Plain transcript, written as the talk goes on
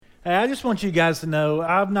Hey, I just want you guys to know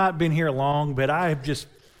I've not been here long, but I have just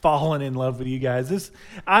fallen in love with you guys.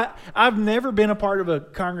 I've never been a part of a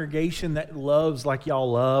congregation that loves like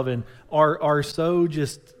y'all love and are so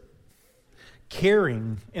just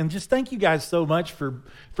caring. And just thank you guys so much for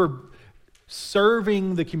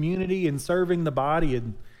serving the community and serving the body.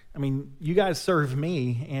 And I mean, you guys serve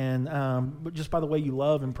me, and but just by the way you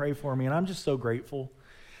love and pray for me, and I'm just so grateful.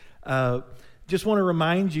 Just want to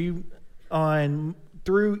remind you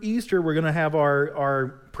through Easter, we're going to have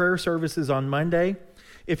our prayer services on Monday.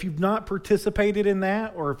 If you've not participated in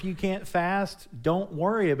that, or if you can't fast, don't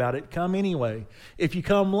worry about it. Come anyway. If you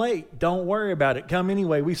come late, don't worry about it. Come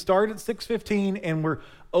anyway. We start at 6:15 and we're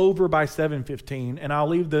over by 7:15. And I'll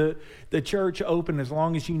leave the church open as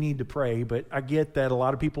long as you need to pray. But I get that a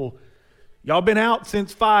lot of people, y'all been out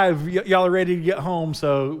since 5. Y'all are ready to get home.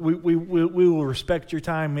 So we will respect your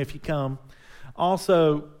time if you come.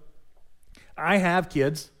 Also, I have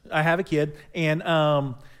kids. I have a kid, and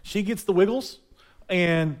she gets the wiggles,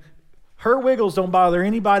 and her wiggles don't bother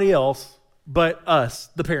anybody else but us,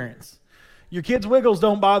 the parents. Your kids' wiggles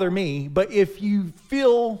don't bother me, but if you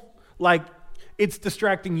feel like it's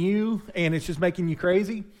distracting you and it's just making you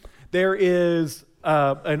crazy, there is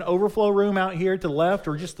an overflow room out here to the left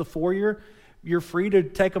or just the foyer. You're free to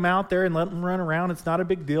take them out there and let them run around. It's not a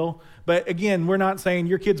big deal. But again, we're not saying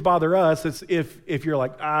your kids bother us. It's if you're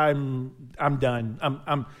like, I'm done.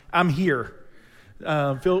 I'm here.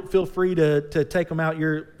 Feel free to take them out.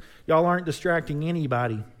 Y'all aren't distracting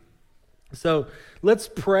anybody. So let's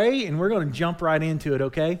pray, and we're going to jump right into it,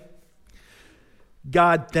 okay?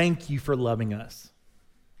 God, thank you for loving us.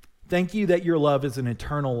 Thank you that your love is an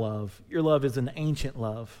eternal love. Your love is an ancient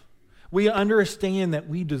love. We understand that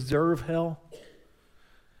we deserve hell,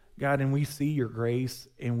 God, and we see your grace,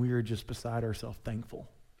 and we are just beside ourselves thankful.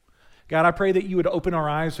 God, I pray that you would open our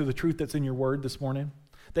eyes to the truth that's in your word this morning,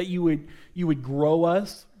 that you would grow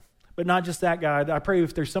us, but not just that, God. I pray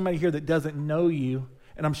if there's somebody here that doesn't know you,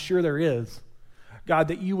 and I'm sure there is, God,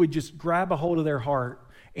 that you would just grab a hold of their heart,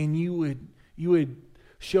 and you would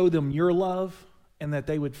show them your love, and that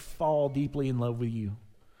they would fall deeply in love with you.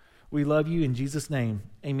 We love you in Jesus' name.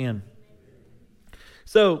 Amen.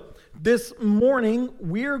 So this morning,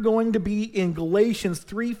 we're going to be in Galatians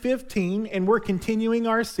 3:15, and we're continuing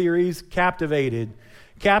our series, Captivated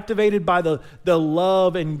by the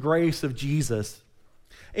love and grace of Jesus.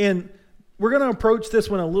 And we're going to approach this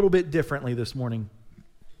one a little bit differently this morning.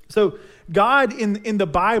 So God in the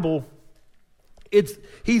Bible,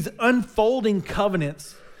 He's unfolding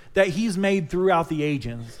covenants that He's made throughout the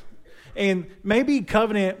ages. And maybe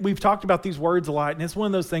covenant, we've talked about these words a lot, and it's one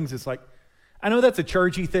of those things that's like, I know that's a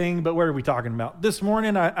churchy thing, but what are we talking about? This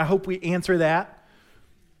morning, I hope we answer that.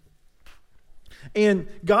 And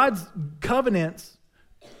God's covenants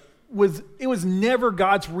was never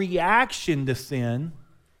God's reaction to sin.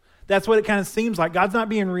 That's what it kind of seems like. God's not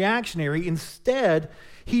being reactionary. Instead,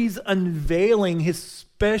 He's unveiling His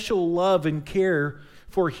special love and care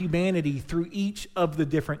for humanity through each of the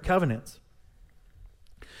different covenants.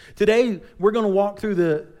 Today, we're going to walk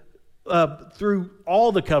through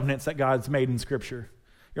all the covenants that God's made in Scripture.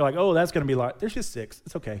 You're like, oh, that's going to be like, there's just 6.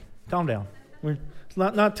 It's okay. Calm down. It's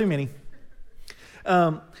not too many.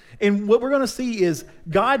 And what we're going to see is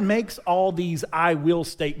God makes all these I will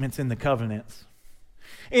statements in the covenants.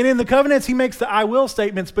 And in the covenants, He makes the I will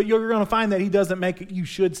statements, but you're going to find that He doesn't make you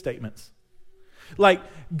should statements. Like,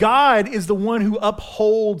 God is the one who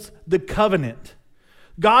upholds the covenant.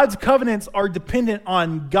 God's covenants are dependent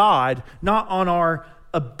on God, not on our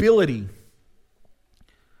ability.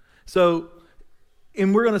 So,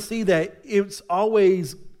 and we're going to see that it's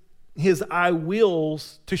always His I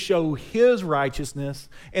wills to show His righteousness,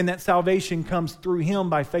 and that salvation comes through Him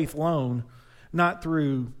by faith alone, not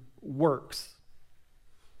through works.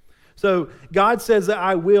 So God says that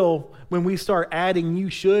I will, when we start adding you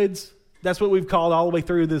shoulds, that's what we've called all the way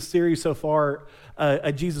through this series so far,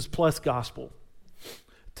 a Jesus plus gospel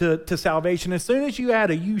to salvation. As soon as you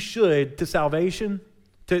add a you should to salvation,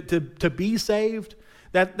 to be saved,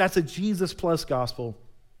 that's a Jesus plus gospel.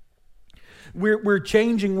 We're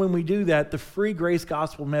changing when we do that the free grace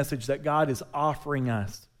gospel message that God is offering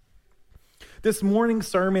us. This morning's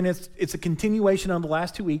sermon, it's a continuation on the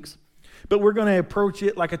last 2 weeks, but we're going to approach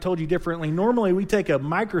it, like I told you, differently. Normally, we take a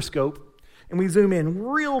microscope and we zoom in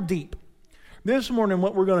real deep. This morning,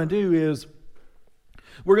 what we're going to do is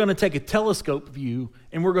we're going to take a telescope view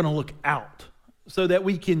and we're going to look out so that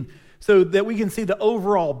we can see the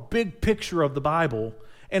overall big picture of the Bible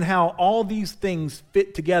and how all these things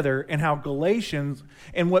fit together, and how Galatians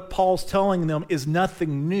and what Paul's telling them is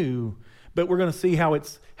nothing new, but we're going to see how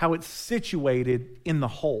it's situated in the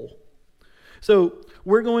whole. So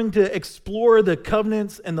we're going to explore the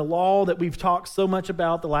covenants and the law that we've talked so much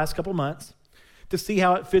about the last couple months to see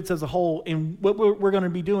how it fits as a whole. And what we're going to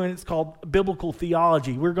be doing, it's called biblical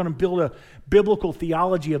theology. We're going to build a biblical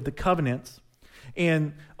theology of the covenants.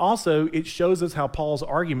 And also, it shows us how Paul's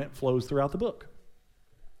argument flows throughout the book.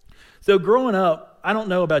 So growing up, I don't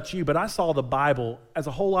know about you, but I saw the Bible as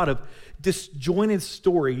a whole lot of disjointed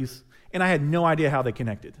stories, and I had no idea how they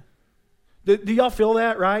connected. Do y'all feel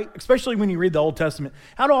that, right? Especially when you read the Old Testament.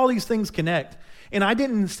 How do all these things connect? And I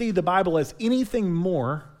didn't see the Bible as anything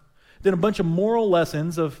more than a bunch of moral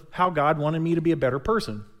lessons of how God wanted me to be a better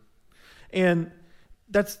person. And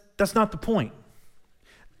that's not the point.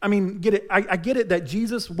 I mean, get it? I get it that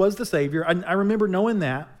Jesus was the Savior. I remember knowing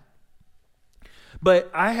that.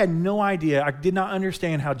 But I had no idea. I did not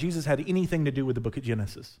understand how Jesus had anything to do with the book of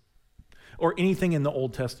Genesis or anything in the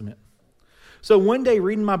Old Testament. So one day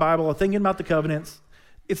reading my Bible, thinking about the covenants,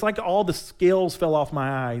 it's like all the scales fell off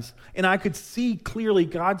my eyes. And I could see clearly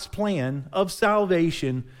God's plan of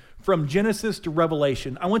salvation from Genesis to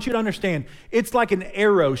Revelation. I want you to understand, it's like an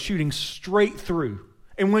arrow shooting straight through.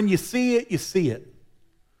 And when you see it, you see it.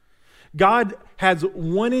 God has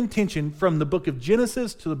one intention from the book of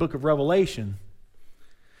Genesis to the book of Revelation.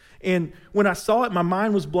 And when I saw it, my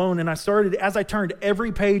mind was blown, and as I turned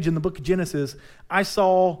every page in the book of Genesis, I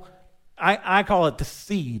saw, I call it the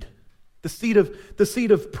seed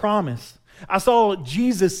of promise. I saw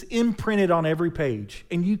Jesus imprinted on every page,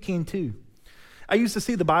 and you can too. I used to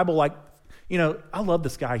see the Bible like, I love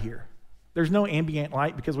the sky here. There's no ambient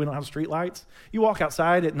light because we don't have street lights. You walk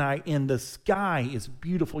outside at night, and the sky is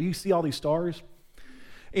beautiful. You see all these stars.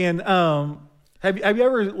 And have you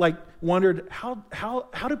ever wondered how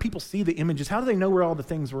do people see the images? How do they know where all the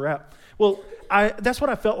things were at? Well, that's what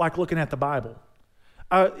I felt like looking at the Bible.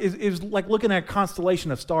 It was like looking at a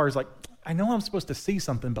constellation of stars. Like, I know I'm supposed to see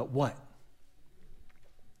something, but what?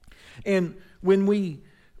 And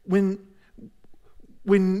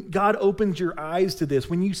when God opens your eyes to this,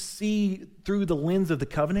 when you see through the lens of the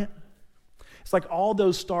covenant, it's like all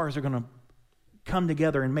those stars are going to come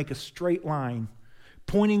together and make a straight line,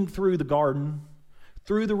 pointing through the garden,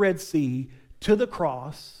 through the Red Sea, to the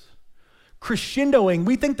cross, crescendoing.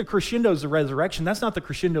 We think the crescendo is the resurrection. That's not the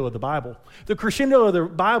crescendo of the Bible. The crescendo of the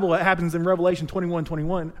Bible happens in Revelation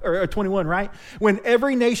 21, right? When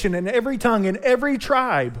every nation and every tongue and every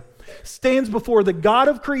tribe stands before the God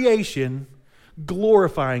of creation,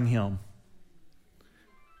 glorifying him.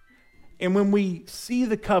 And when we see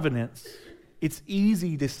the covenants, it's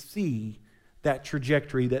easy to see that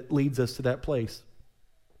trajectory that leads us to that place.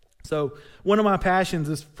 So one of my passions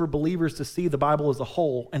is for believers to see the Bible as a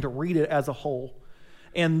whole and to read it as a whole.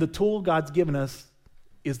 And the tool God's given us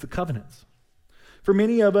is the covenants. For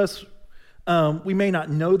many of us, we may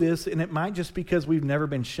not know this, and it might just because we've never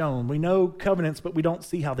been shown. We know covenants, but we don't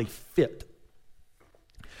see how they fit.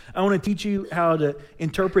 I want to teach you how to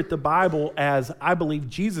interpret the Bible as I believe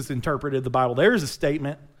Jesus interpreted the Bible. There's a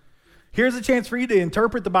statement. Here's a chance for you to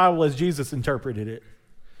interpret the Bible as Jesus interpreted it.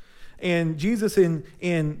 And Jesus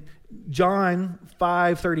in John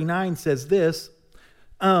 5:39 says this,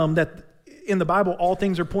 that in the Bible all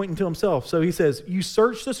things are pointing to himself. So he says, you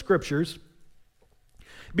search the scriptures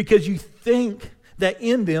because you think that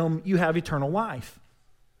in them you have eternal life.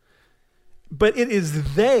 But it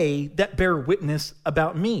is they that bear witness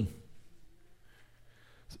about me.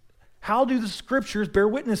 How do the scriptures bear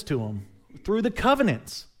witness to them? Through the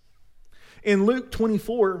covenants. In Luke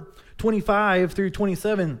 24:25 through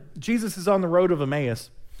 27, Jesus is on the road of Emmaus.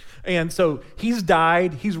 And so he's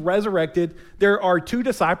died, he's resurrected. There are two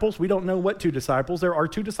disciples. We don't know what two disciples. There are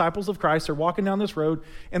two disciples of Christ. They're walking down this road,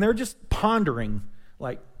 and they're just pondering,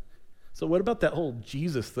 so what about that whole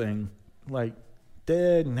Jesus thing?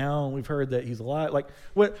 Dead, and now we've heard that he's alive.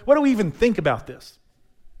 What do we even think about this?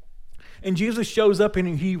 And Jesus shows up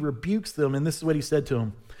and he rebukes them, and this is what he said to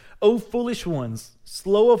them. O foolish ones,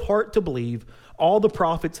 slow of heart to believe, all the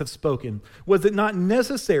prophets have spoken. Was it not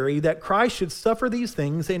necessary that Christ should suffer these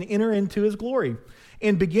things and enter into his glory?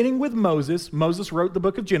 And beginning with Moses wrote the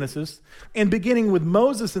book of Genesis, and beginning with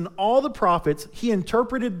Moses and all the prophets, he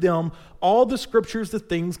interpreted them all the scriptures, the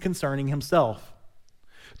things concerning himself.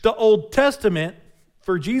 The Old Testament,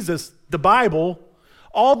 for Jesus, the Bible,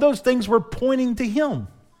 all those things were pointing to him.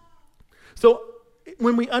 So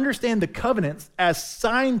when we understand the covenants as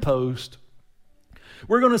signposts,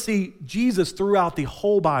 we're going to see Jesus throughout the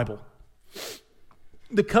whole Bible.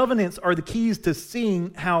 The covenants are the keys to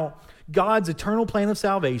seeing how God's eternal plan of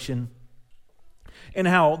salvation and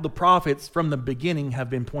how the prophets from the beginning have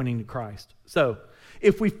been pointing to Christ. So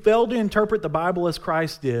if we fail to interpret the Bible as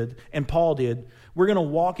Christ did and Paul did, we're going to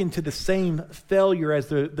walk into the same failure as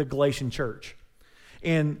the Galatian church.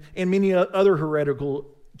 and many other heretical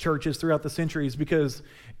churches throughout the centuries, because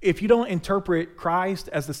if you don't interpret Christ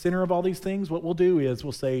as the center of all these things, what we'll do is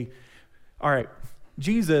we'll say, all right,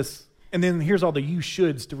 Jesus, and then here's all the you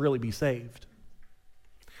shoulds to really be saved.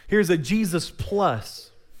 Here's a Jesus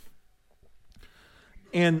plus.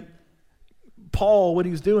 And Paul, what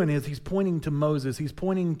he's doing is he's pointing to Moses, he's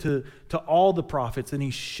pointing to all the prophets, and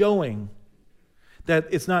he's showing that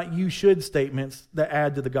it's not you should statements that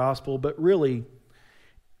add to the gospel, but really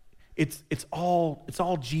it's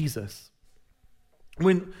all Jesus.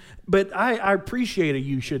 But I appreciate a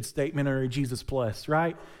you should statement or a Jesus plus,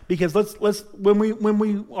 right? Because let's when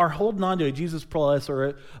we are holding on to a Jesus plus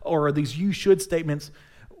or these you should statements,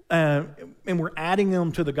 and we're adding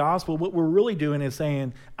them to the gospel, what we're really doing is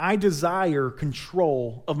saying, I desire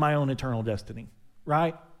control of my own eternal destiny,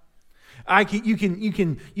 right? You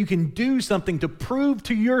can do something to prove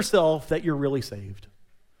to yourself that you're really saved.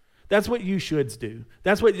 That's what you shoulds do.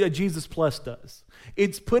 That's what Jesus plus does.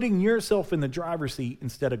 It's putting yourself in the driver's seat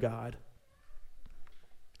instead of God.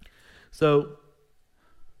 So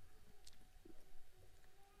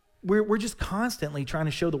we're just constantly trying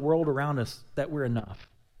to show the world around us that we're enough.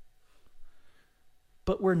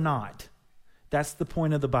 But we're not. That's the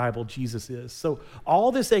point of the Bible, Jesus is. So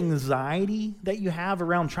all this anxiety that you have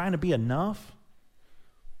around trying to be enough,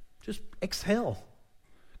 just exhale.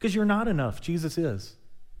 Because you're not enough. Jesus is.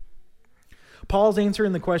 Paul's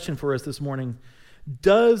answering the question for us this morning,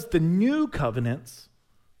 does the new covenants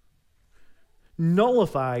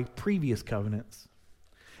nullify previous covenants?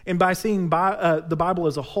 And by seeing the Bible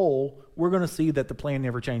as a whole, we're going to see that the plan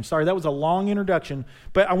never changed. Sorry, that was a long introduction,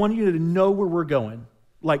 but I want you to know where we're going.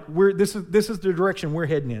 Like this is the direction we're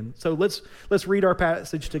heading in. So let's read our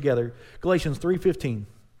passage together. Galatians 3:15.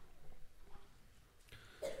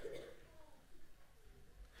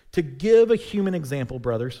 To give a human example,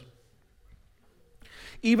 brothers,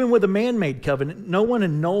 even with a man-made covenant, no one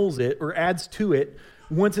annuls it or adds to it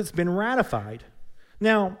once it's been ratified.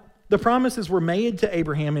 Now, the promises were made to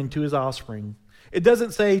Abraham and to his offspring. It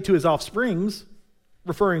doesn't say to his offsprings,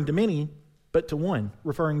 referring to many, but to one,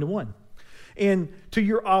 referring to one. And to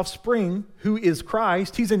your offspring, who is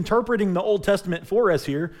Christ, he's interpreting the Old Testament for us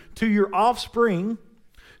here. To your offspring,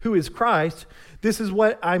 who is Christ, this is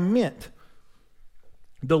what I meant.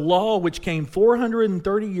 The law, which came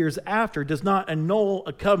 430 years after, does not annul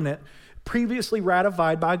a covenant previously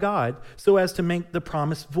ratified by God so as to make the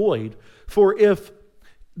promise void. For if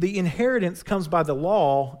the inheritance comes by the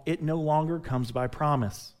law, it no longer comes by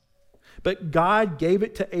promise. But God gave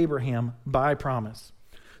it to Abraham by promise.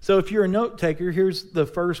 So if you're a note taker, here's the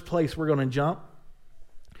first place we're going to jump.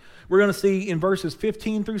 We're going to see in verses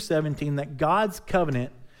 15 through 17 that God's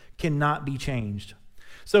covenant cannot be changed.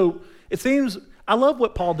 So it seems, I love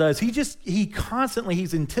what Paul does. He's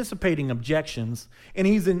anticipating objections, and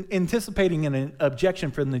he's anticipating an objection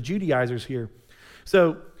from the Judaizers here.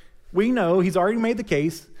 So we know he's already made the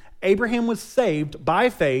case. Abraham was saved by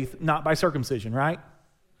faith, not by circumcision, right?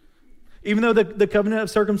 Even though the covenant of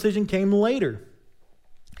circumcision came later.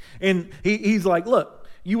 And he's like, look,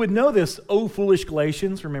 you would know this, O foolish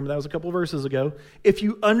Galatians, remember that was a couple of verses ago, if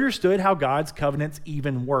you understood how God's covenants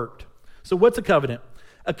even worked. So what's a covenant?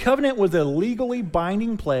 A covenant was a legally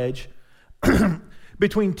binding pledge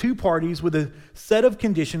between two parties with a set of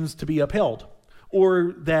conditions to be upheld,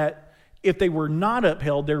 or that if they were not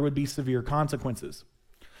upheld, there would be severe consequences.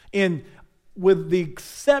 And with the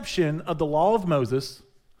exception of the law of Moses,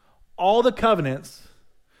 all the covenants,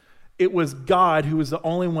 it was God who was the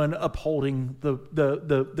only one upholding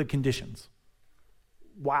the conditions.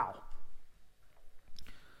 Wow.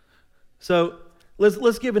 So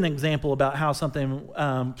let's give an example about how something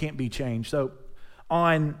can't be changed. So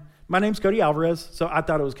my name's Kody Alvarez, so I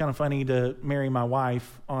thought it was kind of funny to marry my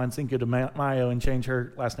wife on Cinco de Mayo and change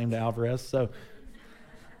her last name to Alvarez. So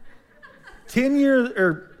 10 years,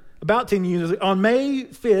 or about 10 years, on May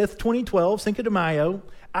 5th, 2012, Cinco de Mayo,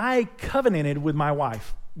 I covenanted with my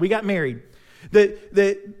wife. We got married. The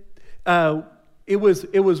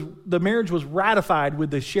marriage was ratified with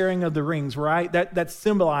the sharing of the rings, right? That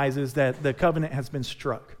symbolizes that the covenant has been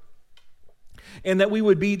struck. And that we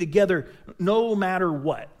would be together no matter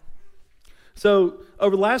what. So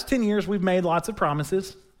over the last 10 years, we've made lots of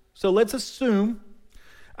promises. So let's assume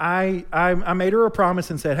I made her a promise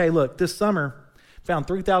and said, hey, look, this summer, found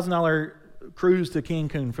 $3,000 cruise to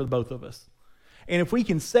Cancun for the both of us. And if we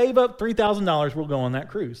can save up $3,000, we'll go on that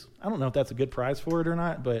cruise. I don't know if that's a good prize for it or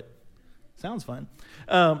not, but it sounds fun.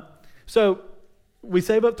 So we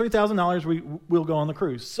save up $3,000, we'll go on the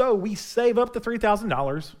cruise. So we save up the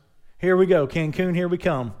 $3,000. Here we go, Cancun, here we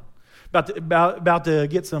come. About to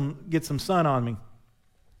get some sun on me.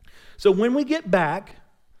 So when we get back,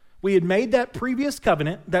 we had made that previous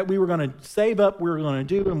covenant that we were going to save up, we were going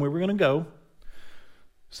to do, and we were going to go.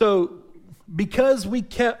 So because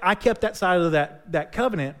I kept that side of that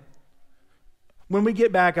covenant, when we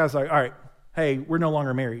get back, I was like, all right, hey, we're no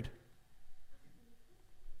longer married.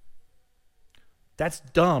 That's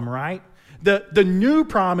dumb, right? The new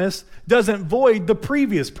promise doesn't void the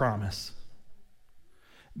previous promise.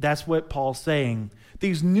 That's what Paul's saying.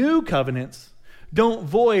 These new covenants don't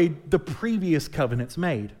void the previous covenants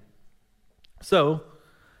made. So,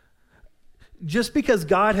 just because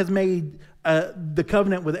God has made the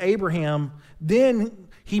covenant with Abraham, then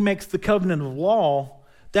he makes the covenant of law,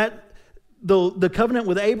 that the covenant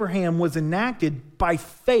with Abraham was enacted by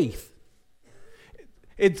faith.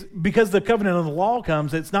 It's because the covenant of the law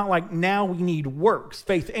comes, it's not like now we need works,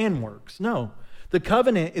 faith and works. No, the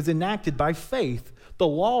covenant is enacted by faith. The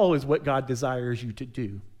law is what God desires you to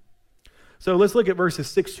do. So let's look at verses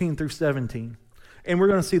 16 through 17, and we're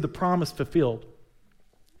going to see the promise fulfilled.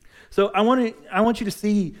 So I want you to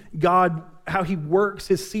see God, how he works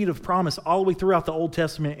his seed of promise all the way throughout the Old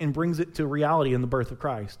Testament and brings it to reality in the birth of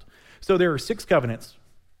Christ. So there are 6 covenants.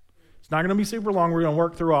 It's not going to be super long. We're going to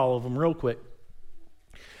work through all of them real quick.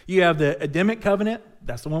 You have the Adamic covenant,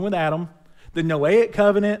 that's the one with Adam, the Noahic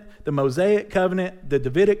covenant, the Mosaic covenant, the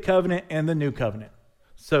Davidic covenant, and the New covenant.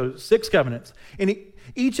 So 6 covenants. And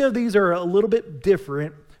each of these are a little bit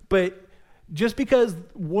different, but just because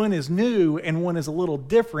one is new and one is a little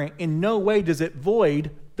different, in no way does it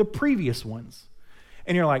void the previous ones.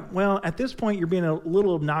 And you're like, well, at this point, you're being a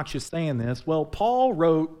little obnoxious saying this. Well, Paul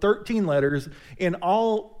wrote 13 letters. In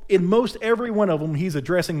most every one of them, he's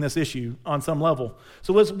addressing this issue on some level.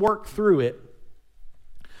 So let's work through it.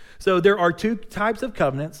 So there are 2 types of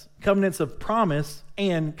covenants of promise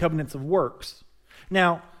and covenants of works.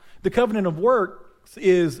 Now, the covenant of works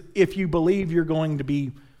is if you believe you're going to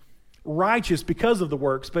be righteous because of the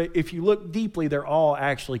works, but if you look deeply, they're all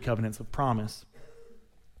actually covenants of promise.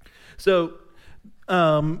 So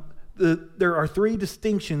there are 3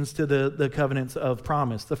 distinctions to the covenants of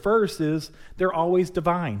promise. The first is they're always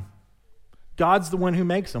divine. God's the one who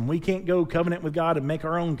makes them. We can't go covenant with God and make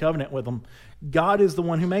our own covenant with him. God is the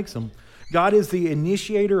one who makes them. God is the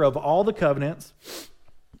initiator of all the covenants,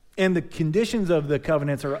 and the conditions of the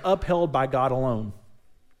covenants are upheld by God alone.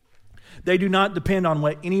 They do not depend on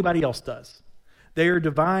what anybody else does. They are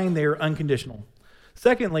divine, they are unconditional.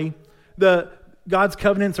 Secondly, God's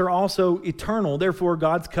covenants are also eternal. Therefore,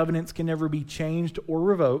 God's covenants can never be changed or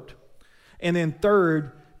revoked. And then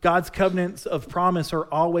third, God's covenants of promise are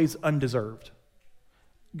always undeserved.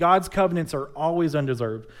 God's covenants are always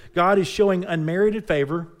undeserved. God is showing unmerited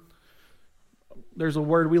favor. There's a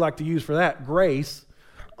word we like to use for that, grace,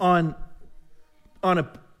 on a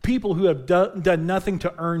people who have done nothing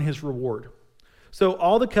to earn his reward. So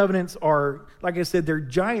all the covenants are, like I said, they're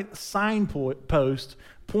giant signposts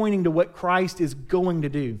pointing to what Christ is going to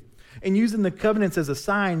do. And using the covenants as a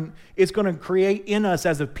sign, it's going to create in us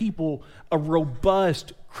as a people a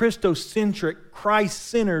robust, Christocentric,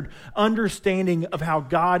 Christ-centered understanding of how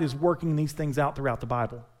God is working these things out throughout the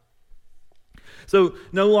Bible. So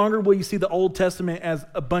no longer will you see the Old Testament as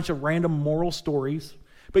a bunch of random moral stories,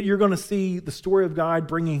 but you're going to see the story of God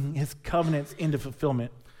bringing his covenants into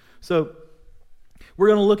fulfillment. So we're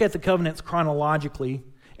going to look at the covenants chronologically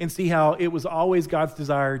and see how it was always God's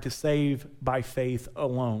desire to save by faith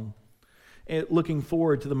alone, looking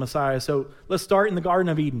forward to the Messiah. So let's start in the Garden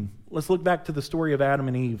of Eden. Let's look back to the story of Adam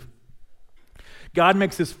and Eve. God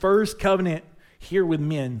makes his first covenant here with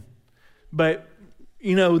men, but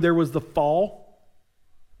there was the fall.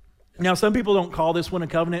 Now, some people don't call this one a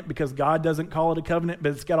covenant because God doesn't call it a covenant,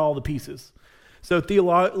 but it's got all the pieces. So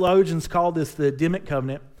theologians call this the Adamic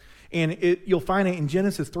covenant, and you'll find it in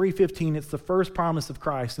Genesis 3:15. It's the first promise of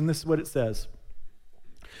Christ, and this is what it says.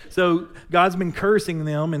 So God's been cursing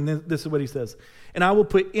them, and this is what he says. And I will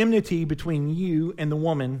put enmity between you and the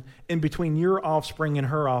woman, and between your offspring and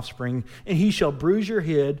her offspring, and he shall bruise your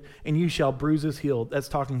head, and you shall bruise his heel. That's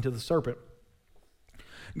talking to the serpent.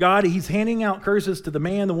 God, he's handing out curses to the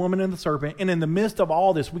man, the woman, and the serpent. And in the midst of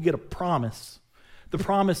all this, we get a promise. The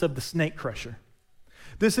promise of the snake crusher.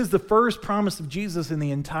 This is the first promise of Jesus in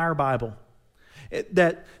the entire Bible.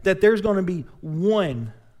 That there's going to be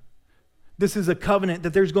one. This is a covenant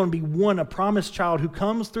that there's going to be one, a promised child who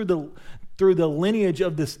comes through the lineage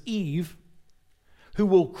of this Eve, who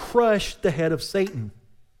will crush the head of Satan.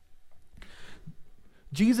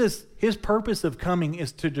 Jesus, his purpose of coming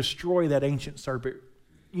is to destroy that ancient serpent.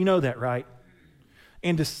 You know that, right?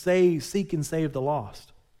 And to seek and save the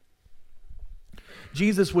lost.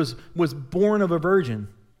 Jesus was born of a virgin.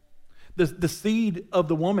 The seed of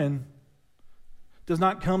the woman does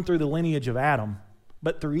not come through the lineage of Adam,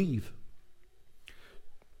 but through Eve.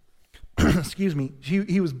 Excuse me.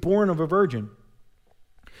 He was born of a virgin.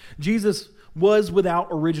 Jesus was without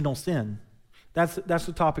original sin. That's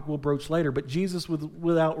the topic we'll broach later, but Jesus was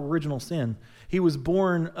without original sin. He was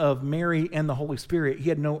born of Mary and the Holy Spirit. He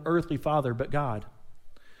had no earthly father but God.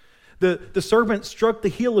 The serpent struck the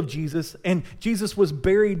heel of Jesus, and Jesus was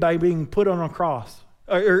buried by being put on a cross.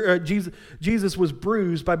 Jesus was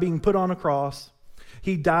bruised by being put on a cross.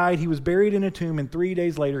 He died, he was buried in a tomb, and 3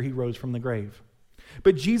 days later he rose from the grave.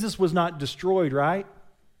 But Jesus was not destroyed, right?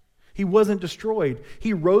 He wasn't destroyed.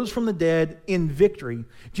 He rose from the dead in victory.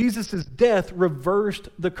 Jesus' death reversed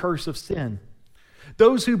the curse of sin.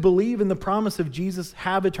 Those who believe in the promise of Jesus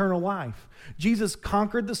have eternal life. Jesus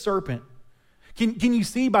conquered the serpent. Can you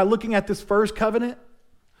see by looking at this first covenant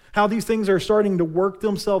how these things are starting to work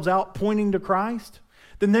themselves out, pointing to Christ?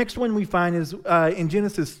 The next one we find is in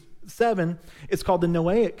Genesis 7. It's called the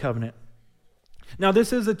Noahic covenant. Now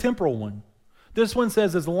this is a temporal one. This one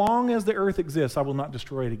says, as long as the earth exists, I will not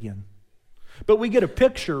destroy it again. But we get a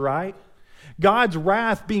picture, right? God's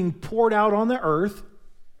wrath being poured out on the earth,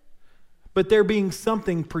 but there being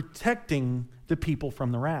something protecting the people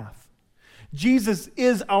from the wrath. Jesus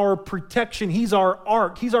is our protection. He's our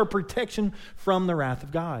ark. He's our protection from the wrath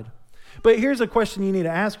of God. But here's a question you need to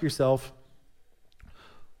ask yourself.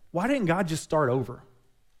 Why didn't God just start over?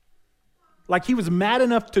 Like he was mad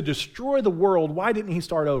enough to destroy the world. Why didn't he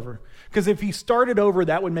start over? Because if he started over,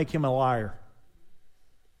 that would make him a liar.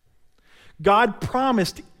 God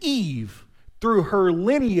promised Eve, through her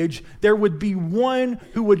lineage, there would be one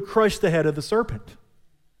who would crush the head of the serpent.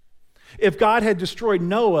 If God had destroyed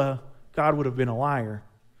Noah, God would have been a liar.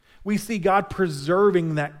 We see God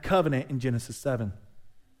preserving that covenant in Genesis 7.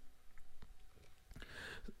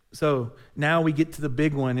 So now we get to the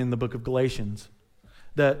big one in the book of Galatians.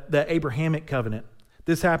 The Abrahamic covenant.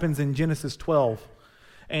 This happens in Genesis 12.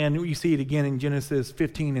 And you see it again in Genesis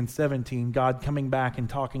 15 and 17, God coming back and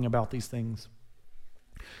talking about these things.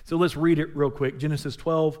 So let's read it real quick. Genesis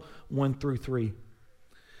 12, 1 through 3.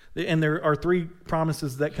 And there are three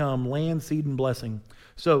promises that come: land, seed, and blessing.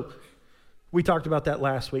 So we talked about that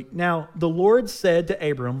last week. Now, the Lord said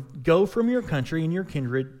to Abram, go from your country and your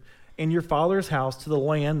kindred and your father's house to the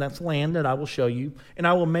land, that's land that I will show you, and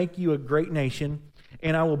I will make you a great nation.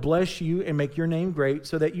 And I will bless you and make your name great,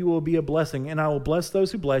 so that you will be a blessing. And I will bless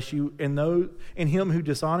those who bless you, and him who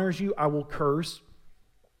dishonors you I will curse.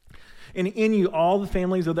 And in you all the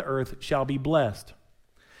families of the earth shall be blessed.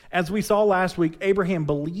 As we saw last week, Abraham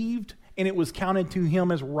believed, and it was counted to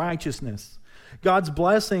him as righteousness. God's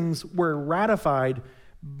blessings were ratified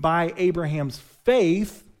by Abraham's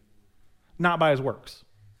faith, not by his works.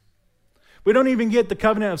 We don't even get the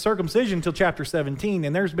covenant of circumcision until chapter 17,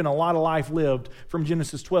 and there's been a lot of life lived from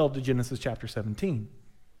Genesis 12 to Genesis chapter 17.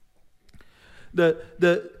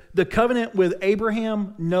 The covenant with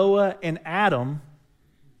Abraham, Noah, and Adam,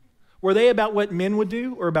 were they about what men would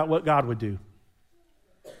do or about what God would do?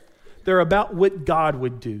 They're about what God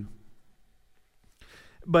would do.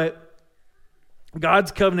 But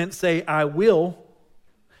God's covenants say, I will,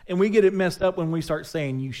 and we get it messed up when we start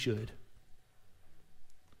saying, you should.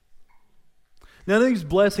 None of these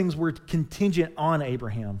blessings were contingent on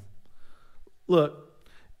Abraham. Look,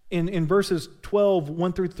 in verses 12,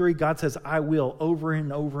 1 through 3, God says, I will, over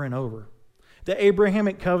and over and over. The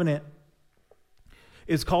Abrahamic covenant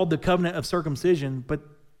is called the covenant of circumcision, but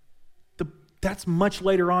that's much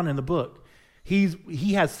later on in the book.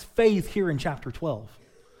 He has faith here in chapter 12.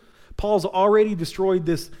 Paul's already destroyed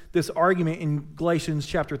this argument in Galatians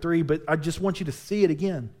chapter 3, but I just want you to see it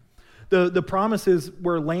again. The promises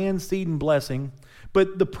were land, seed, and blessing,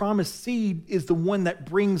 but the promised seed is the one that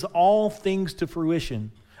brings all things to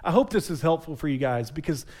fruition. I hope this is helpful for you guys,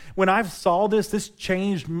 because when I saw this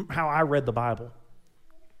changed how I read the Bible.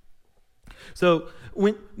 So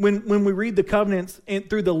when we read the covenants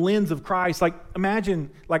through the lens of Christ, like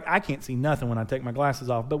imagine, like I can't see nothing when I take my glasses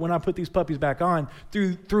off, but when I put these puppies back on,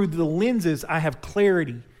 through the lenses, I have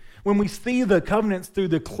clarity. When we see the covenants through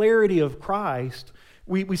the clarity of Christ,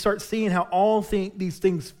 we start seeing how all these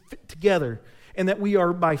things fit together, and that we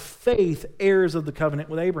are by faith heirs of the covenant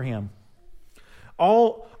with Abraham.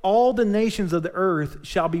 All the nations of the earth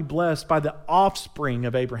shall be blessed by the offspring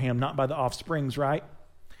of Abraham, not by the offsprings, right?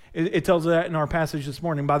 It tells us that in our passage this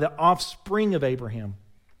morning, by the offspring of Abraham.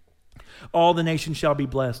 All the nations shall be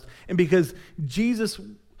blessed. And because Jesus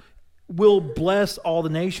will bless all the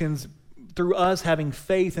nations through us having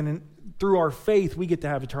faith, and through our faith we get to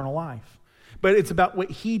have eternal life. But it's about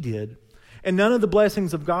what he did. And none of the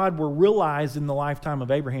blessings of God were realized in the lifetime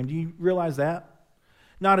of Abraham. Do you realize that?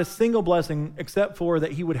 Not a single blessing except for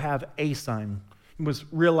that he would have a son. was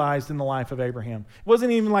realized in the life of Abraham. It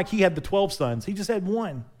wasn't even like he had the 12 sons. He just had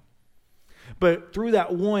one. But through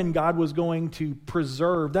that one, God was going to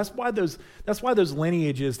preserve. That's why those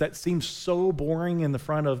lineages that seem so boring in the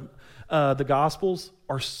front of the Gospels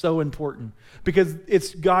are so important. Because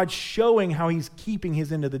it's God showing how he's keeping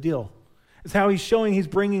his end of the deal. It's how he's showing he's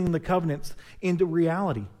bringing the covenants into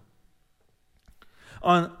reality.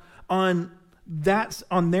 On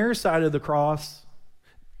their side of the cross,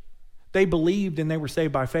 they believed and they were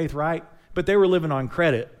saved by faith, right? But they were living on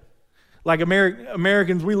credit. Like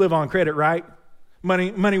Americans, we live on credit, right?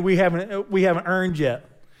 Money we haven't earned yet.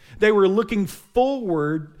 They were looking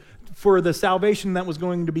forward for the salvation that was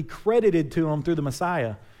going to be credited to them through the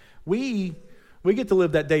Messiah. We get to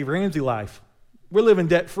live that Dave Ramsey life. We're living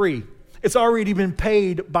debt free. It's already been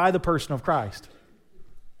paid by the person of Christ.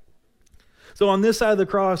 So on this side of the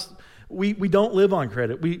cross, we don't live on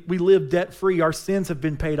credit. We live debt free. Our sins have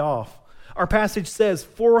been paid off. Our passage says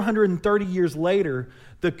 430 years later,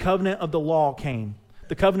 the covenant of the law came.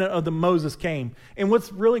 The covenant of the Moses came. And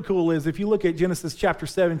what's really cool is if you look at Genesis chapter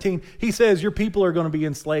 17, he says your people are going to be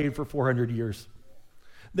enslaved for 400 years.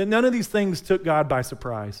 That none of these things took God by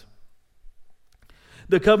surprise.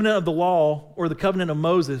 The covenant of the law, or the covenant of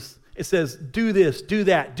Moses, it says, do this, do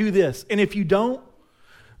that, do this. And if you don't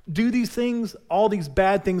do these things, all these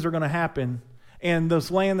bad things are going to happen. And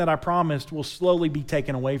this land that I promised will slowly be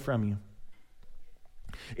taken away from you.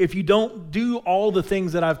 If you don't do all the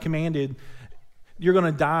things that I've commanded, you're going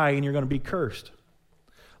to die and you're going to be cursed.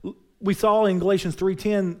 We saw in Galatians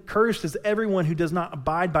 3:10, cursed is everyone who does not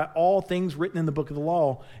abide by all things written in the book of the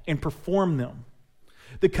law and perform them.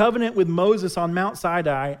 The covenant with Moses on Mount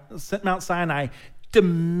Sinai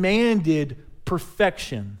demanded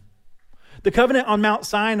perfection. The covenant on Mount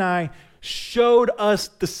Sinai showed us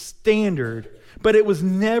the standard, but it was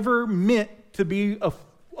never meant to be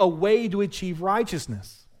a way to achieve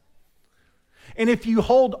righteousness. And if you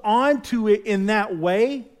hold on to it in that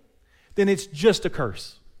way, then it's just a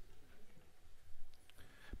curse.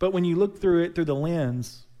 But when you look through it through the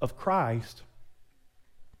lens of Christ,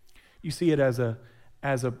 you see it as a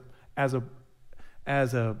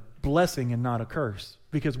blessing and not a curse,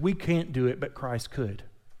 because we can't do it, but Christ could.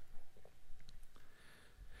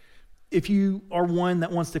 If you are one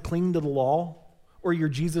that wants to cling to the law, or you're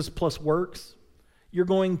Jesus plus works, you're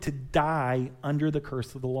going to die under the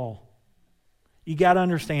curse of the law. You got to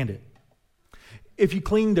understand it. If you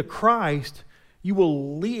cling to Christ, you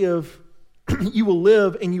will live and you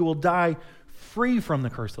will die free from the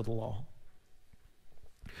curse of the law.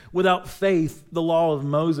 Without faith, the law of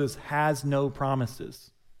Moses has no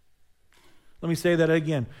promises. Let me say that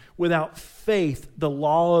again. Without faith, the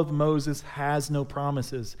law of Moses has no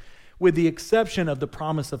promises, with the exception of the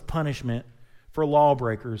promise of punishment for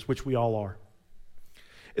lawbreakers, which we all are.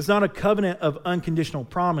 It's not a covenant of unconditional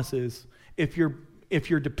promises if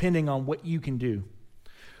you're depending on what you can do.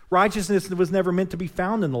 Righteousness was never meant to be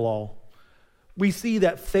found in the law. We see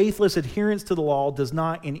that faithless adherence to the law does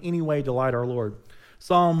not in any way delight our Lord.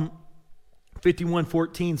 Psalm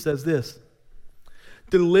 51:14 says this,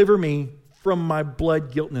 "Deliver me from my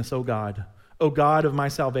blood guiltness, O God of my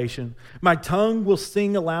salvation. My tongue will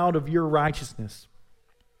sing aloud of your righteousness.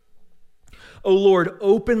 O Lord,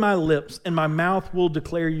 open my lips, and my mouth will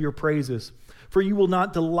declare your praises. For you will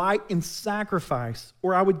not delight in sacrifice,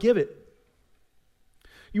 or I would give it.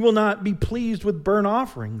 You will not be pleased with burnt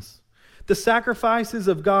offerings. The sacrifices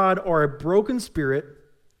of God are a broken spirit,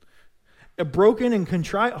 a broken and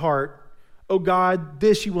contrite heart. O God,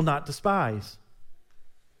 this you will not despise."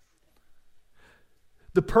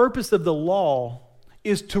 The purpose of the law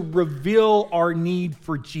is to reveal our need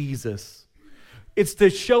for Jesus. It's to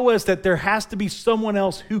show us that there has to be someone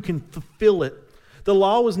else who can fulfill it. The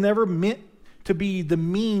law was never meant to be the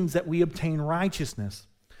means that we obtain righteousness.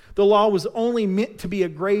 The law was only meant to be a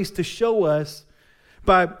grace to show us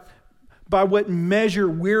by what measure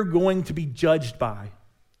we're going to be judged by.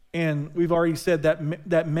 And we've already said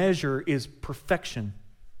that measure is perfection.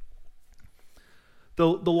 The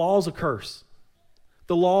law is a curse.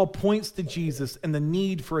 The law points to Jesus and the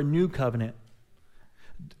need for a new covenant,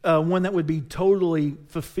 one that would be totally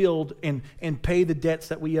fulfilled and pay the debts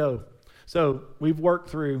that we owe. So we've worked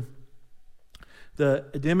through the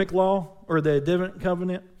Adamic law, or the Adamic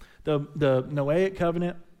covenant, the Noahic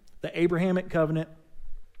covenant, the Abrahamic covenant,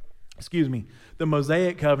 the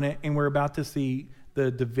Mosaic covenant, and we're about to see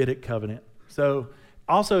the Davidic covenant. So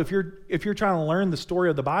also, if you're trying to learn the story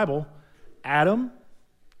of the Bible, Adam,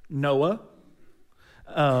 Noah,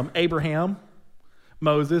 Abraham,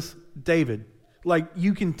 Moses, David. Like,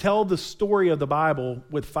 you can tell the story of the Bible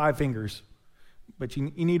with 5 fingers. But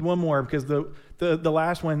you need one more because the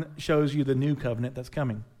last one shows you the new covenant that's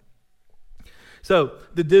coming. So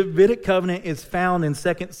the Davidic covenant is found in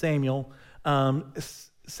 2 Samuel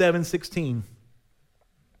 7:16.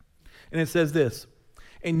 And it says this,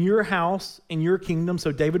 "In your house, in your kingdom,"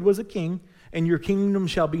 so David was a king, "and your kingdom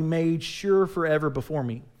shall be made sure forever before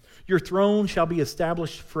me. Your throne shall be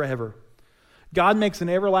established forever." God makes an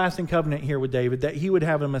everlasting covenant here with David that he would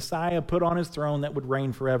have a Messiah put on his throne that would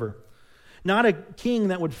reign forever. Not a king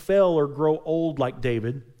that would fail or grow old like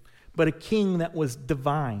David, but a king that was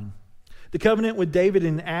divine. The covenant with David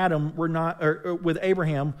and Adam were not, or with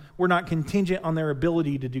Abraham, were not contingent on their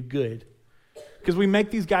ability to do good. Because we make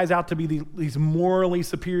these guys out to be these morally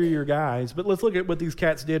superior guys. But let's look at what these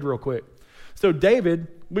cats did real quick. So David,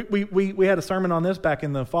 we had a sermon on this back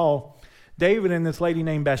in the fall. David and this lady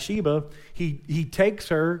named Bathsheba, he takes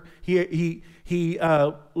her, he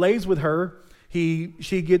lays with her,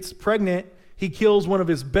 she gets pregnant, he kills one of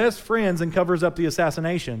his best friends and covers up the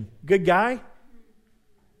assassination. Good guy?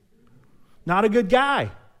 Not a good guy.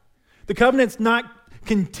 The covenant's not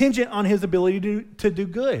contingent on his ability to do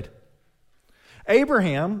good.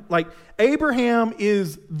 Abraham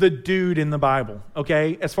is the dude in the Bible,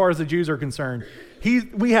 okay, as far as the Jews are concerned.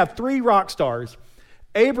 We have 3 rock stars.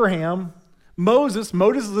 Abraham, Moses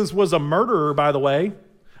was a murderer, by the way.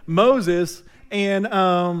 Moses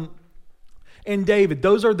and David,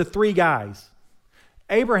 those are the 3 guys.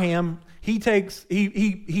 Abraham, he breaks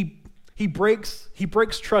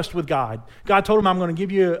trust with God. God told him, "I'm going to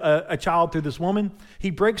give you a child through this woman." He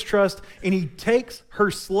breaks trust and he takes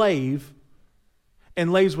her slave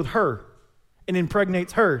and lays with her and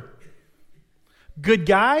impregnates her. Good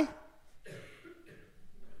guy?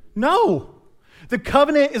 No. The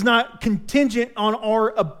covenant is not contingent on our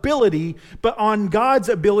ability, but on God's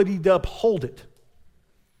ability to uphold it.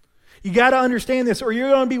 You got to understand this, or you're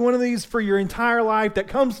going to be one of these for your entire life that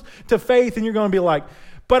comes to faith and you're going to be like,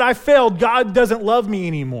 "But I failed. God doesn't love me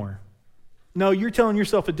anymore." No, you're telling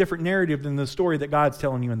yourself a different narrative than the story that God's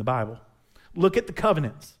telling you in the Bible. Look at the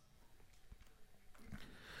covenants.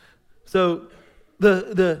 So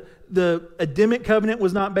the Adamic covenant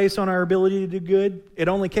was not based on our ability to do good. It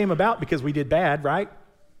only came about because we did bad, right?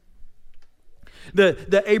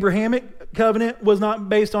 The Abrahamic covenant was not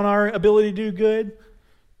based on our ability to do good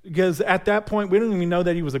because at that point we didn't even know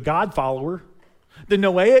that he was a God follower. The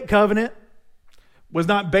Noahic covenant was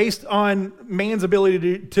not based on man's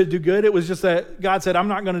ability to do good. It was just that God said, "I'm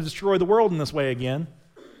not going to destroy the world in this way again."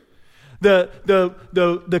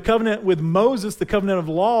 The covenant with Moses, the covenant of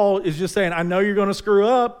law, is just saying, "I know you're going to screw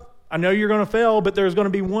up. I know you're going to fail, but there's going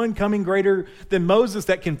to be one coming greater than Moses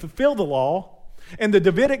that can fulfill the law." And the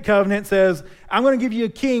Davidic covenant says, "I'm going to give you a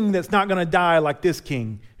king that's not going to die like this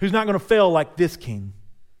king, who's not going to fail like this king."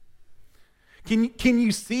 Can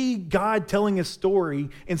you see God telling his story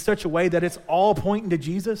in such a way that it's all pointing to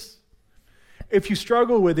Jesus? If you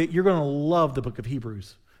struggle with it, you're going to love the book of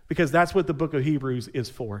Hebrews because that's what the book of Hebrews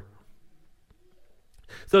is for.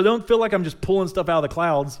 So don't feel like I'm just pulling stuff out of the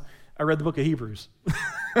clouds. I read the book of Hebrews.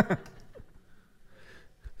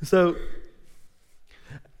 So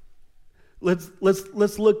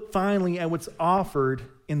let's look finally at what's offered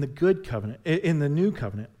in the good covenant, in the new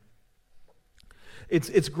covenant.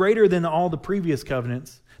 It's greater than all the previous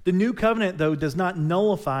covenants. The new covenant, though, does not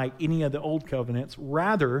nullify any of the old covenants.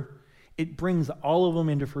 Rather, it brings all of them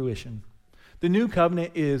into fruition. The new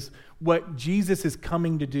covenant is what Jesus is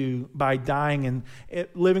coming to do by dying and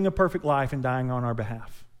living a perfect life and dying on our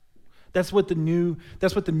behalf. That's what the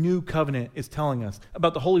new covenant is telling us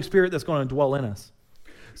about the Holy Spirit that's going to dwell in us.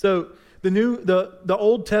 So the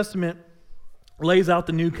Old Testament lays out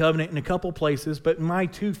the new covenant in a couple places, but my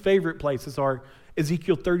 2 favorite places are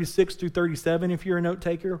Ezekiel 36 through 37, if you're a note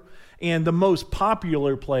taker, and the most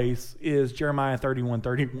popular place is Jeremiah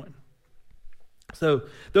 31:31. So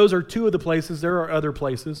those are 2 of the places. There are other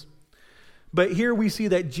places. But here we see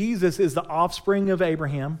that Jesus is the offspring of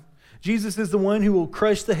Abraham. Jesus is the one who will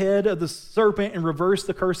crush the head of the serpent and reverse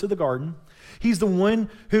the curse of the garden. He's the one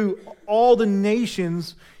who all the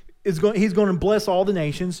nations he's going to bless all the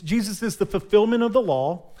nations. Jesus is the fulfillment of the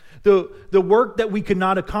law. The work that we could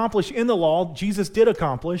not accomplish in the law, Jesus did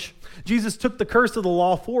accomplish. Jesus took the curse of the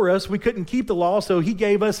law for us. We couldn't keep the law, so he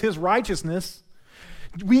gave us his righteousness.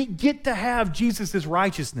 We get to have Jesus'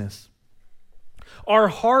 righteousness. Our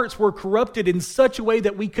hearts were corrupted in such a way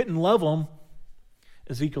that we couldn't love him.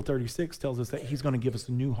 Ezekiel 36 tells us that he's going to give us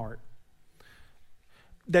a new heart.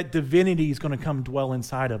 That divinity is going to come dwell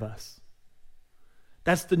inside of us.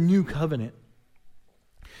 That's the new covenant.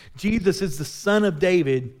 Jesus is the Son of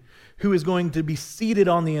David who is going to be seated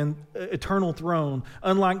on the eternal throne.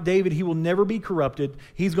 Unlike David, he will never be corrupted.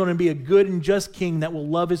 He's going to be a good and just king that will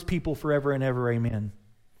love his people forever and ever. Amen.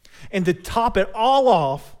 And to top it all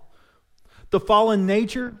off, the fallen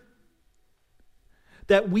nature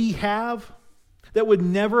that we have that would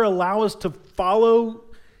never allow us to follow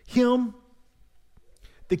him,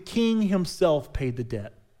 the king himself paid the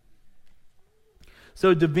debt.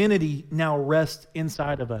 So divinity now rests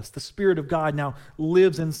inside of us. The Spirit of God now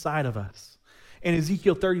lives inside of us. And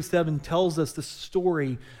Ezekiel 37 tells us the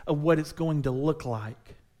story of what it's going to look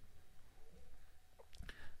like.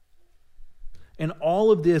 And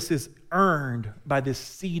all of this is earned by this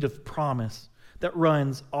seed of promise that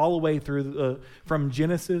runs all the way through from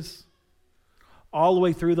Genesis all the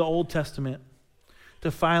way through the Old Testament to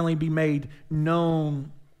finally be made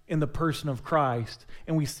known in the person of Christ.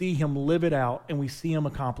 And we see him live it out and we see him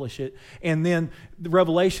accomplish it. And then the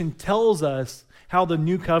Revelation tells us how the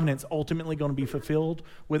new covenant's ultimately going to be fulfilled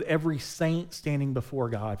with every saint standing before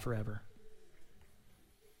God forever.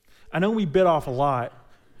 I know we bit off a lot,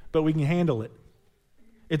 but we can handle it.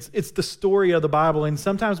 It's the story of the Bible, and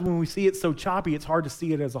sometimes when we see it so choppy, it's hard to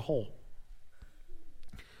see it as a whole.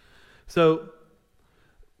 So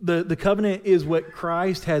the covenant is what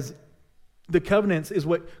Christ has. The covenants is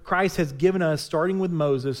what Christ has given us, starting with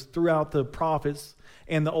Moses throughout the prophets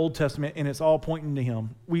and the Old Testament, and it's all pointing to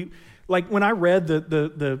him. Like when I read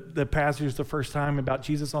the passage the first time about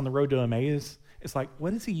Jesus on the road to Emmaus, it's like,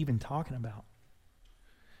 what is he even talking about?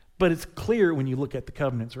 But it's clear when you look at the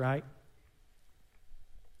covenants, right?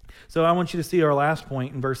 So I want you to see our last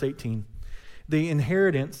point in verse 18. The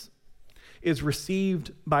inheritance is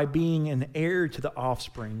received by being an heir to the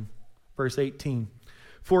offspring. Verse 18.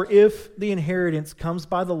 For if the inheritance comes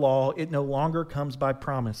by the law, it no longer comes by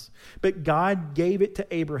promise. But God gave it to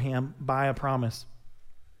Abraham by a promise.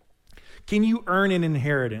 Can you earn an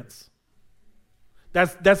inheritance?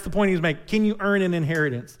 That's the point he's making. Can you earn an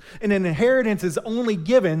inheritance? And an inheritance is only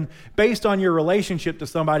given based on your relationship to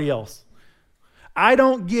somebody else. I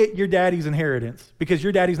don't get your daddy's inheritance because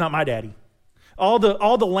your daddy's not my daddy. All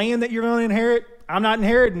the land that you're going to inherit, I'm not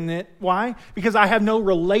inheriting it. Why? Because I have no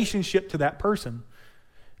relationship to that person.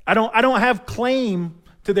 I don't have claim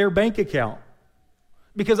to their bank account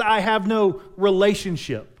because I have no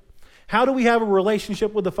relationship. How do we have a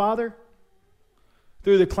relationship with the Father?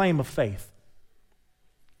 Through the claim of faith.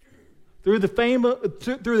 Through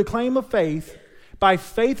the claim of faith, by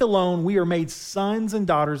faith alone, we are made sons and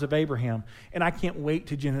daughters of Abraham. And I can't wait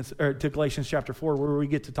to Galatians chapter 4, where we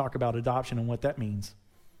get to talk about adoption and what that means.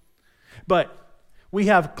 But we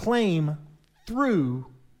have claim through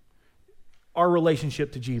our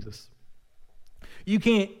relationship to Jesus. You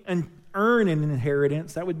can't earn an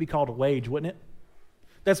inheritance. That would be called a wage, wouldn't it?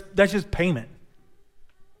 That's just payment.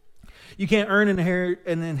 You can't earn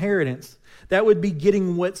an inheritance. That would be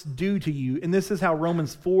getting what's due to you. And this is how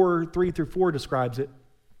Romans 4:3-4 describes it.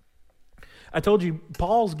 I told you,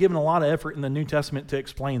 Paul's given a lot of effort in the New Testament to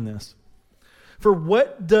explain this. For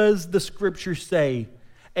what does the Scripture say?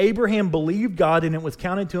 Abraham believed God and it was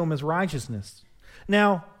counted to him as righteousness.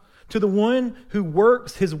 Now, to the one who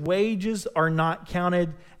works, his wages are not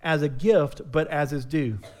counted as a gift, but as his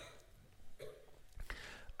due.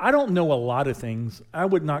 I don't know a lot of things. I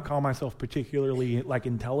would not call myself particularly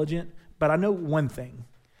intelligent, but I know one thing.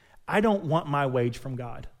 I don't want my wage from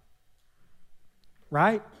God.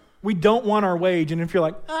 Right? We don't want our wage. And if you're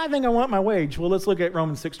like, I think I want my wage. Well, let's look at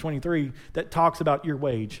Romans 6:23 that talks about your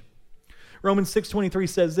wage. Romans 6:23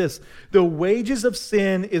 says this, the wages of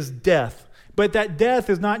sin is death. But that death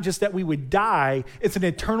is not just that we would die. It's an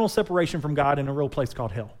eternal separation from God in a real place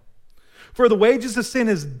called hell. For the wages of sin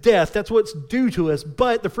is death. That's what's due to us.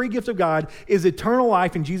 But the free gift of God is eternal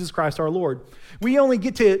life in Jesus Christ our Lord. We only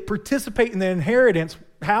get to participate in the inheritance.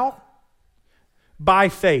 How? By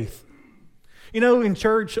faith. You know, in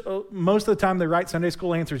church, most of the time the right Sunday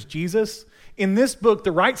school answer is Jesus. In this book,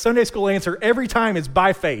 the right Sunday school answer every time is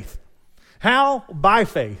by faith. How? By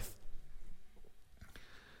faith.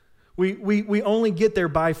 We only get there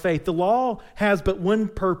by faith. The law has but one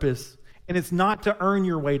purpose, and it's not to earn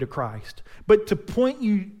your way to Christ, but to point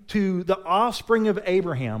you to the offspring of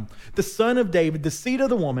Abraham, the son of David, the seed of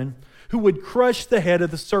the woman, who would crush the head of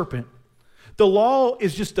the serpent. The law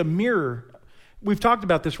is just a mirror. We've talked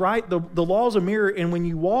about this, right? The law is a mirror, and when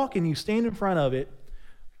you walk and you stand in front of it,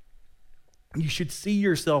 you should see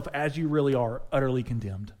yourself as you really are, utterly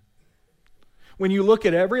condemned. When you look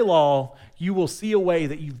at every law, you will see a way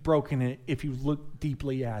that you've broken it if you look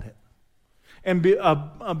deeply at it. And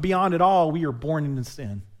beyond it all, we are born into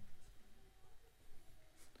sin.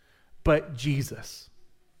 But Jesus.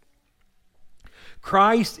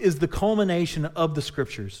 Christ is the culmination of the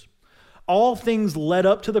Scriptures. all things led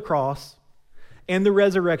up to the cross and the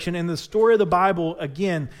resurrection and the story of the Bible.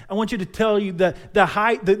 Again, I want you to tell you that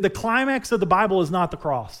the climax of the Bible is not the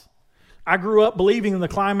cross. I grew up believing the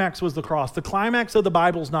climax was the cross. The climax of the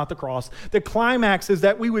Bible is not the cross. The climax is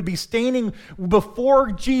that we would be standing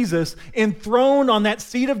before Jesus, enthroned on that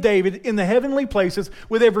seat of David in the heavenly places,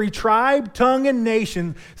 with every tribe, tongue, and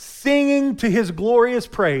nation singing to his glorious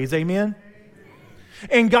praise. Amen?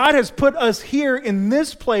 And God has put us here in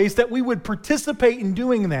this place that we would participate in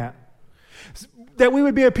doing that. That we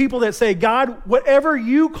would be a people that say, God, whatever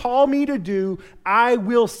you call me to do, I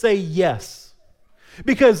will say yes.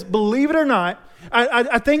 Because believe it or not,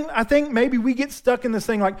 I think maybe we get stuck in this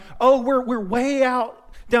thing like, oh, we're way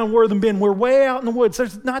out down Wortham Bend. We're way out in the woods.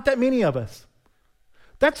 There's not that many of us.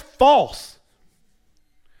 That's false.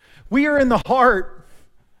 We are in the heart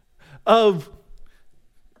of,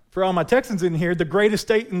 for all my Texans in here, the greatest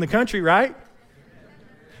state in the country, right?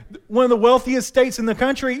 One of the wealthiest states in the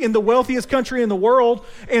country, in the wealthiest country in the world,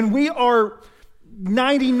 and we are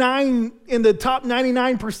 99 in the top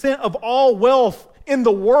 99% of all wealth in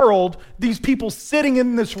the world, these people sitting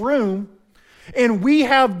in this room, and we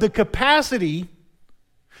have the capacity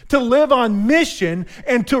to live on mission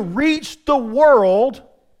and to reach the world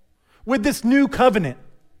with this new covenant.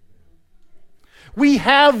 We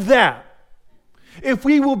have that. If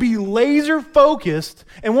we will be laser focused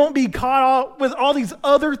and won't be caught up with all these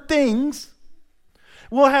other things,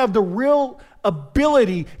 we'll have the real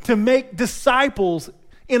ability to make disciples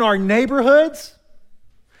in our neighborhoods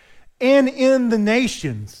and in the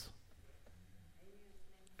nations.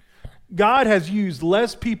 God has used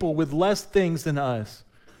less people with less things than us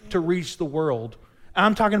to reach the world.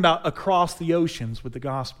 I'm talking about across the oceans with the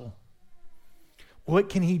gospel. What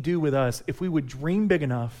can he do with us if we would dream big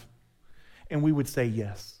enough and we would say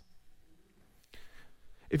yes?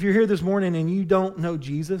 If you're here this morning and you don't know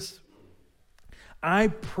Jesus, I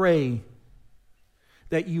pray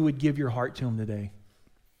that you would give your heart to him today.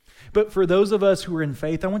 But for those of us who are in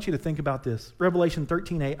faith, I want you to think about this. Revelation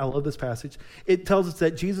 13:8, I love this passage. It tells us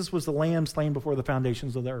that Jesus was the lamb slain before the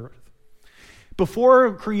foundations of the earth.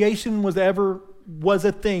 Before creation was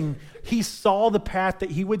a thing, he saw the path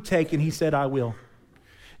that he would take and he said, I will.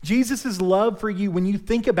 Jesus' love for you, when you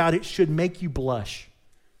think about it, should make you blush.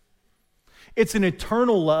 It's an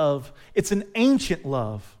eternal love. It's an ancient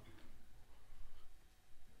love.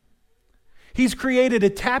 He's created a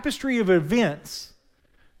tapestry of events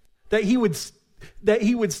that he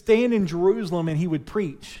would stand in Jerusalem and he would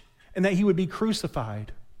preach, and that he would be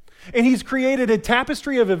crucified. And he's created a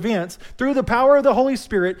tapestry of events through the power of the Holy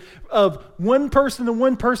Spirit of one person to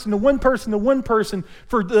one person to one person to one person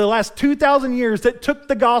for the last 2,000 years that took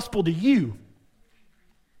the gospel to you.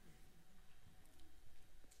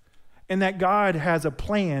 And that God has a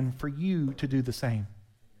plan for you to do the same.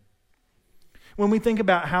 When we think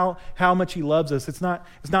about how much he loves us, it's not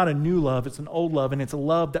a new love, it's an old love, and it's a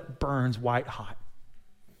love that burns white hot.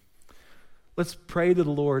 Let's pray to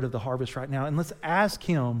the Lord of the harvest right now, and let's ask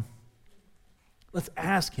him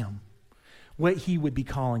what he would be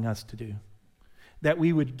calling us to do, that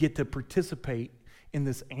we would get to participate in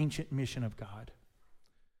this ancient mission of God.